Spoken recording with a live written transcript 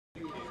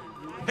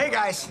Hey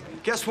guys,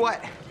 guess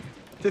what?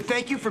 To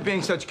thank you for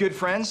being such good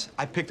friends,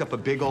 I picked up a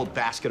big old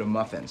basket of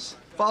muffins.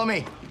 Follow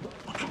me.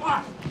 Come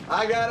on.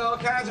 I got all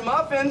kinds of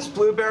muffins.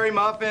 Blueberry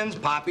muffins,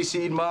 poppy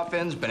seed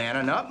muffins,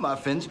 banana nut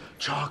muffins,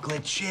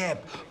 chocolate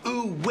chip.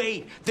 Ooh,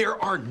 wait,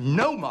 there are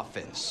no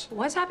muffins.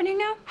 What's happening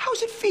now?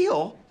 How's it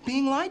feel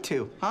being lied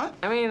to, huh?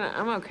 I mean,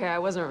 I'm okay. I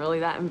wasn't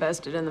really that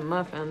invested in the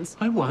muffins.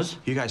 I was.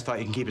 You guys thought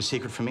you can keep a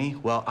secret from me?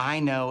 Well,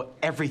 I know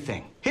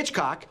everything.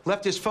 Hitchcock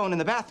left his phone in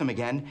the bathroom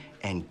again,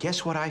 and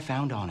guess what I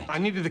found on it? I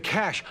needed the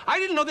cash. I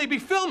didn't know they'd be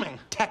filming.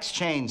 Text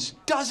chains.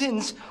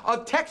 Dozens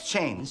of text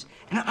chains.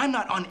 And I'm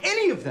not on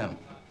any of them.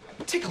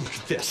 Take a look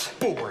at this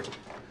board.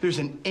 There's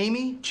an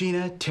Amy,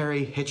 Gina,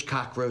 Terry,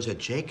 Hitchcock, Rosa,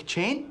 Jake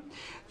chain.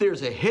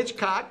 There's a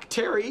Hitchcock,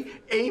 Terry,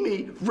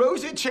 Amy,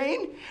 Rosa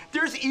chain.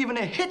 There's even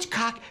a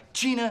Hitchcock,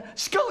 Gina,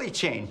 Scully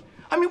chain.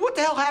 I mean, what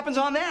the hell happens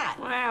on that?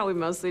 Wow, we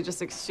mostly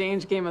just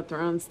exchange Game of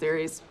Thrones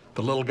theories.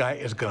 The little guy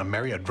is gonna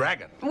marry a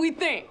dragon. We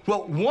think.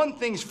 Well, one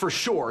thing's for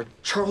sure.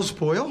 Charles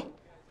Boyle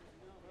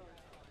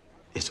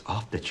is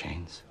off the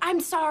chains. I'm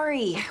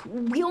sorry.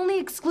 We only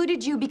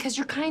excluded you because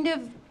you're kind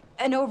of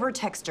an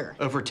over-texter.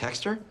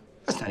 Over-texter?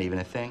 That's not even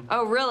a thing.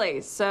 Oh,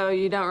 really? So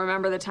you don't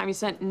remember the time you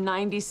sent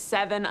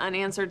 97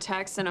 unanswered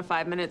texts in a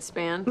 5-minute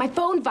span? My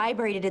phone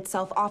vibrated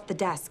itself off the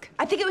desk.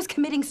 I think it was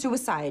committing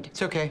suicide.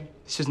 It's okay.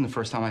 This isn't the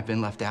first time I've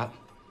been left out.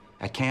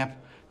 At camp,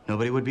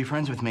 nobody would be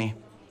friends with me.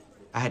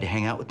 I had to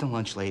hang out with the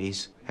lunch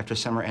ladies. After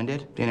summer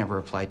ended, they never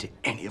replied to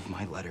any of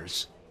my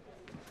letters.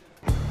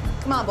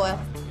 Come on, Boyle.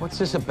 What's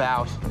this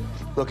about?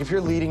 Look, if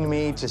you're leading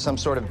me to some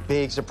sort of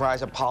big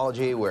surprise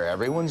apology where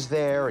everyone's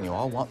there and you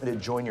all want me to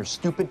join your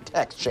stupid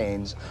text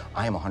chains,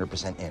 I am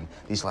 100% in.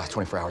 These last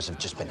 24 hours have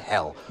just been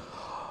hell.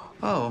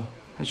 Oh,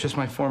 it's just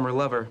my former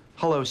lover.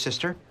 Hello,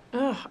 sister.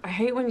 Ugh, I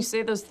hate when you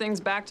say those things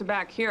back to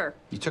back. Here.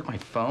 You took my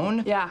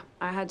phone? Yeah,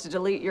 I had to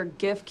delete your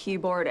GIF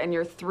keyboard and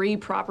your 3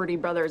 Property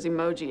Brothers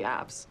emoji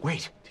apps.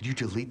 Wait, did you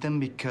delete them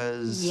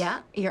because... Yeah,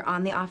 you're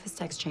on the office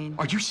text chain.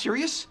 Are you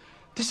serious?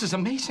 This is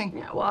amazing.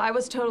 Yeah, well, I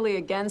was totally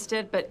against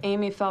it, but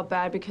Amy felt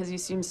bad because you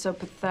seemed so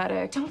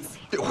pathetic. Don't say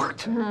It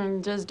worked.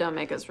 Just don't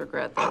make us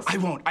regret this. I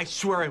won't. I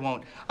swear I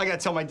won't. I gotta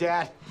tell my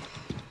dad.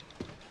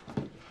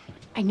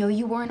 I know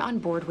you weren't on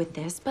board with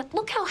this, but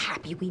look how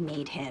happy we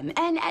made him.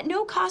 And at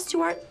no cost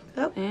to our...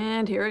 Oh.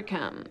 And here it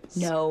comes.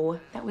 No,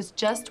 that was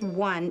just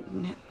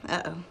one.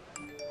 Uh-oh.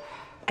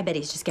 I bet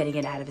he's just getting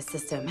it out of his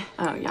system.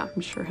 Oh, yeah,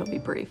 I'm sure he'll be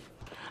brief.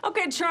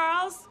 Okay,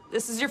 Charles,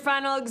 this is your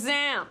final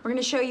exam. We're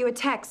gonna show you a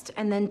text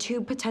and then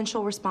 2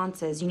 potential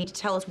responses. You need to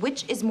tell us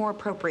which is more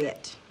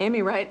appropriate.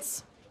 Amy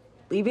writes,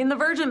 leaving the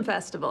Virgin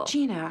Festival.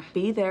 Gina.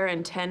 Be there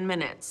in 10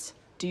 minutes.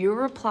 Do you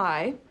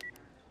reply?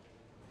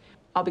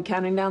 I'll be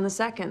counting down the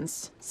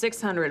seconds.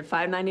 600,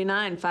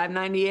 599,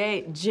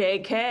 598,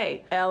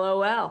 JK,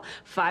 LOL,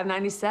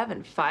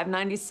 597,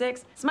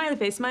 596, smiley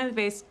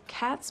face,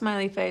 cat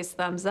smiley face,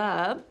 thumbs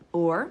up,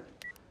 or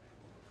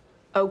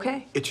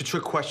okay. It's a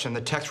trick question.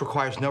 The text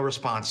requires no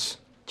response.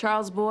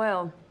 Charles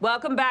Boyle,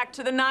 welcome back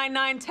to the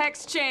 99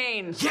 text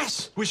chain.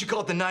 Yes! We should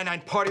call it the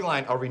 99 party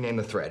line. I'll rename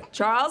the thread.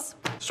 Charles?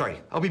 Sorry,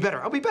 I'll be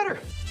better.